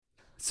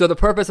So the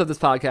purpose of this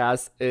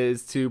podcast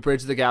is to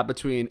bridge the gap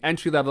between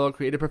entry-level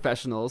creative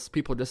professionals,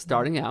 people just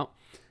starting out,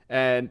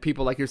 and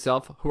people like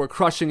yourself who are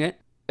crushing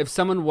it. If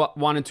someone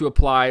wanted to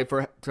apply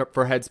for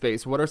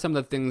Headspace, what are some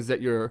of the things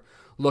that you're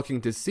looking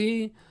to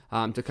see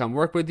to come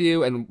work with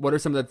you, and what are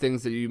some of the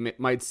things that you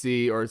might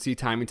see or see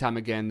time and time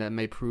again that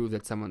may prove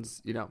that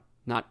someone's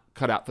not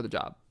cut out for the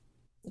job?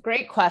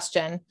 Great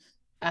question.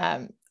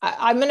 I'm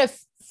going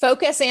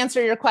to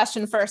answer your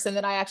question first, and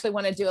then I actually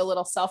want to do a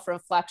little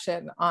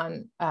self-reflection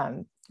on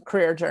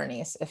career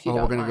journeys, if you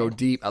don't We're going to go mind.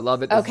 deep. I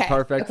love it. This is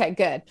perfect. Okay,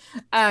 good.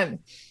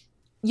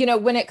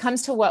 When it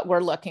comes to what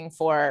we're looking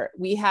for,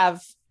 we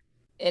have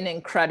an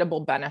incredible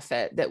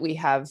benefit that we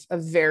have a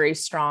very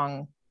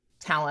strong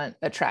talent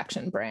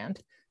attraction brand.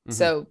 Mm-hmm.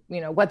 So,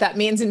 what that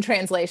means in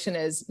translation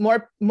is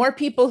more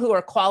people who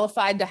are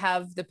qualified to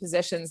have the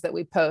positions that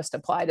we post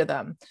apply to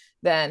them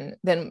than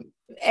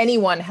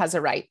anyone has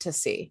a right to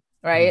see.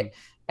 Right. Mm-hmm.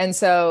 And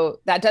so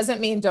that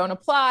doesn't mean don't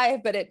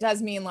apply, but it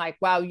does mean like,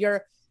 wow,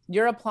 you're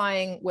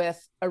applying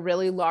with a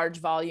really large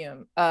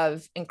volume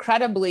of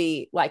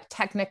incredibly like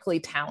technically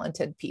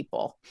talented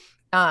people.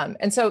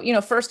 And so,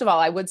 first of all,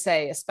 I would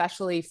say,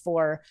 especially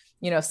for,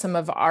 some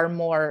of our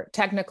more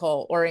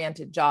technical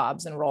oriented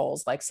jobs and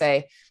roles, like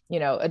say,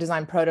 a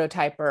design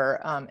prototyper,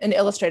 an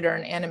illustrator,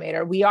 an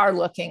animator, we are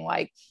looking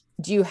like,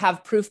 do you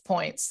have proof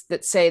points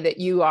that say that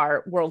you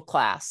are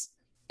world-class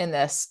in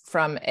this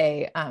from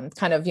a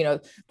kind of,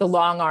 the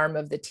long arm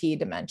of the T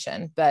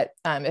dimension. But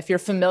if you're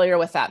familiar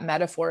with that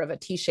metaphor of a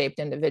T-shaped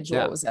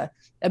individual, It was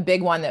a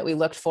big one that we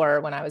looked for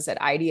when I was at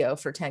IDEO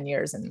for 10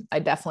 years. And I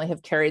definitely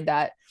have carried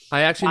that.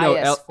 I actually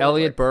know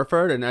Elliot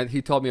Burford, and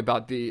he told me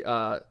about the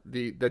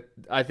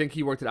I think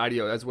he worked at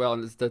IDEO as well.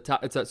 And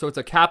it's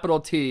a capital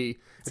T.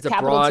 It's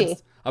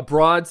a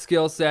broad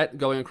skill set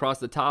going across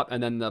the top,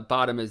 and then the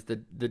bottom is the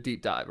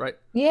deep dive, right?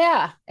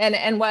 Yeah,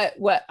 and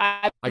what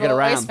I've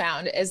always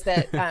found is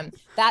that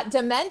that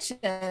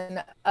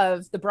dimension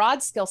of the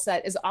broad skill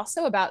set is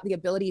also about the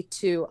ability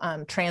to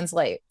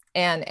translate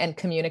and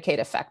communicate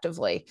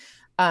effectively,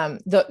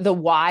 the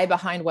why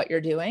behind what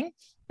you're doing,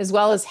 as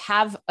well as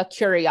have a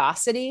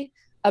curiosity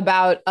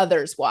about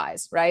others'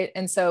 whys, right?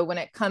 And so when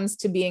it comes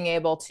to being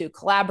able to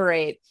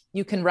collaborate,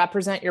 you can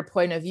represent your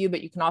point of view,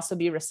 but you can also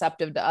be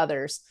receptive to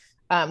others.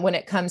 When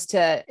it comes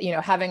to,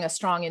 having a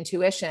strong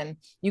intuition,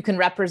 you can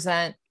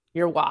represent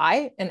your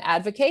why and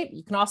advocate.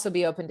 You can also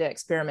be open to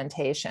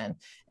experimentation.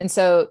 And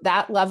so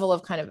that level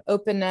of kind of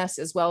openness,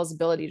 as well as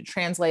ability to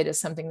translate,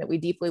 is something that we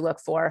deeply look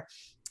for.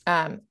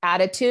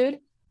 Attitude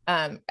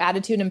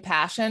and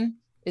passion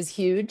is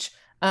huge.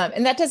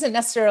 And that doesn't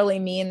necessarily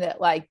mean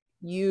that like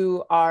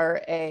you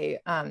are a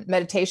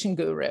meditation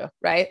guru,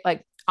 right?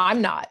 Like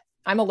I'm not,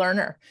 I'm a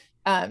learner.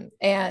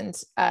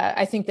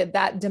 I think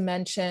that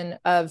dimension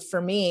of,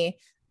 for me,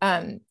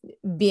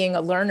 being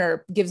a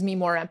learner gives me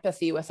more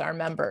empathy with our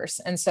members.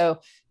 And so,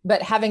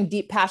 but having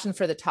deep passion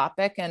for the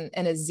topic and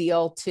a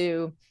zeal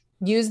to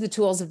use the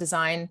tools of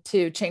design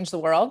to change the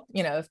world,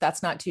 if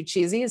that's not too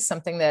cheesy, is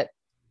something that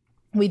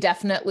we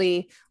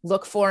definitely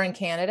look for in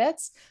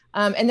candidates.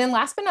 And then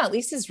last but not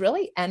least is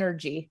really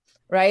energy,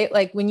 right?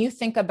 Like when you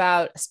think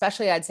about,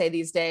 especially I'd say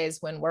these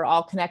days when we're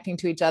all connecting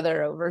to each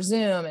other over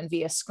Zoom and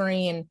via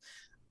screen,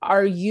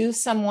 are you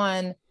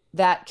someone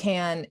that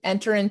can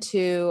enter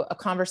into a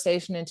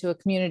conversation, into a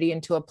community,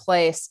 into a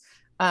place?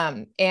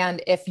 And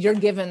if you're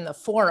given the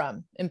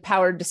forum,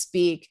 empowered to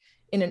speak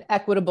in an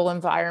equitable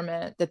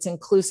environment that's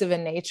inclusive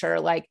in nature,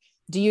 like,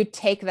 do you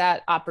take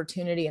that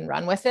opportunity and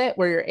run with it,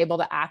 where you're able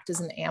to act as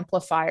an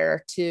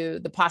amplifier to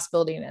the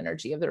possibility and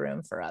energy of the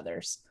room for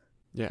others?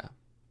 Yeah.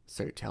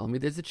 So you're telling me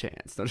there's a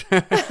chance.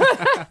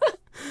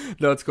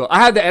 No, it's cool.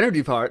 I have the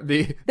energy part.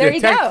 The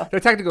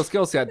technical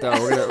skill set,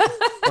 though.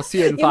 I'll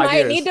see it in 5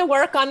 years. You might need to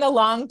work on the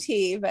long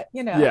T, but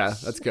Yeah,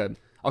 that's good.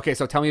 Okay,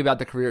 so tell me about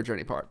the career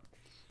journey part.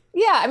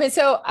 Yeah, I mean,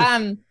 so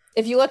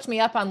if you looked me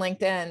up on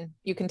LinkedIn,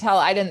 you can tell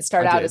I didn't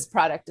start out as a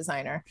product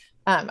designer.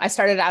 I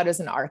started out as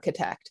an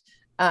architect.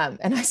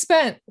 And I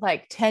spent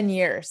like 10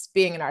 years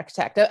being an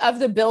architect of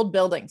the build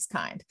buildings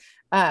kind.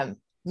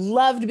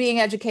 Loved being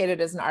educated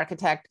as an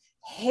architect,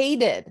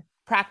 hated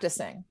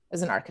practicing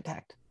as an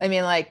architect. I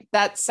mean, like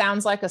that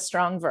sounds like a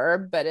strong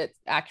verb, but it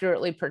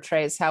accurately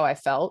portrays how I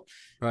felt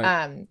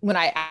when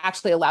I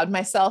actually allowed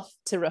myself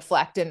to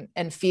reflect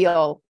and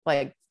feel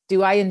like,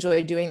 do I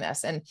enjoy doing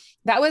this? And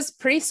that was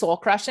pretty soul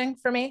crushing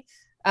for me.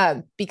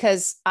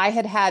 Because I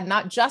had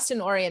not just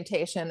an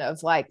orientation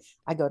of like,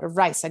 I go to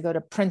Rice, I go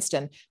to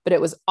Princeton, but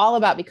it was all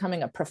about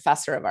becoming a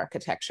professor of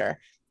architecture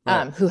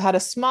who had a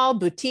small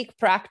boutique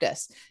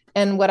practice.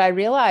 And what I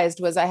realized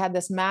was I had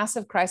this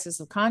massive crisis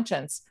of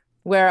conscience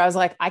where I was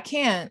like, I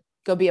can't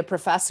go be a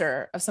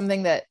professor of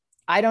something that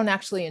I don't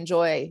actually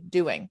enjoy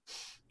doing.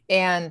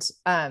 And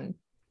I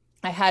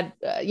had,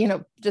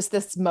 just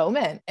this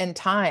moment in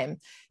time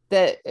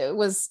that it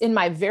was in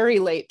my very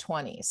late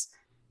 20s.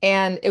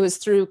 And it was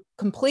through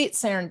complete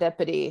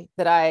serendipity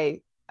that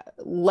I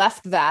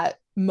left that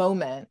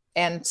moment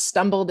and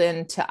stumbled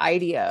into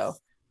IDEO,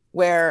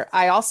 where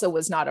I also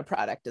was not a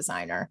product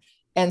designer,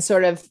 and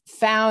sort of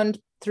found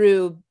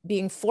through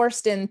being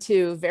forced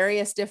into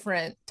various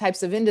different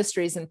types of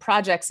industries and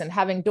projects and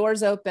having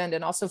doors opened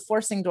and also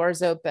forcing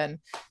doors open,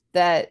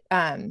 that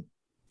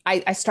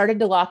I started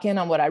to lock in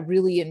on what I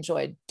really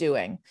enjoyed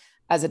doing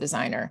as a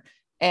designer.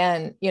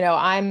 And,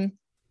 I'm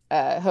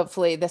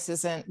hopefully this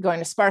isn't going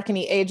to spark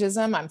any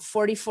ageism. I'm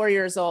 44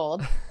 years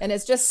old, and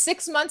it's just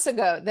 6 months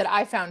ago that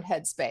I found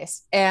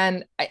Headspace.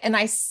 And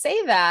I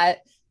say that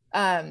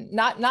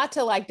not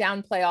to like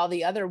downplay all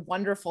the other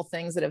wonderful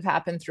things that have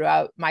happened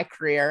throughout my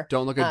career.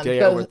 Don't look a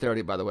day over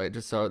 30, by the way,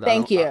 just so that.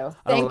 Thank you.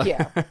 Thank you.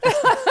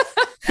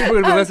 People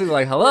are gonna be listening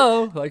like,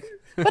 hello, like.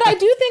 But I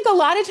do think a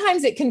lot of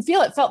times it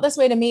felt this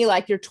way to me.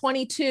 Like, you're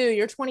 22,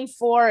 you're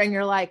 24, and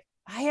you're like,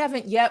 I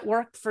haven't yet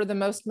worked for the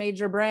most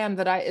major brand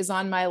that is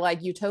on my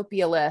like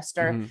utopia list,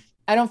 or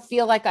I don't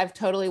feel like I've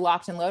totally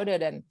locked and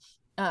loaded. And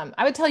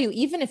I would tell you,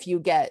 even if you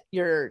get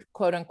your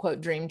quote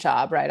unquote dream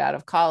job right out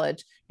of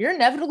college, you're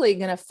inevitably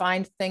going to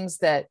find things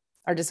that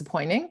are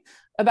disappointing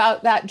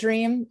about that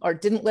dream or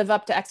didn't live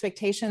up to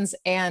expectations.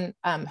 And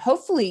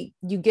hopefully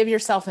you give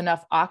yourself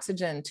enough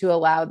oxygen to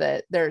allow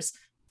that there's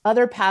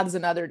other paths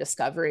and other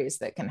discoveries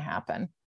that can happen.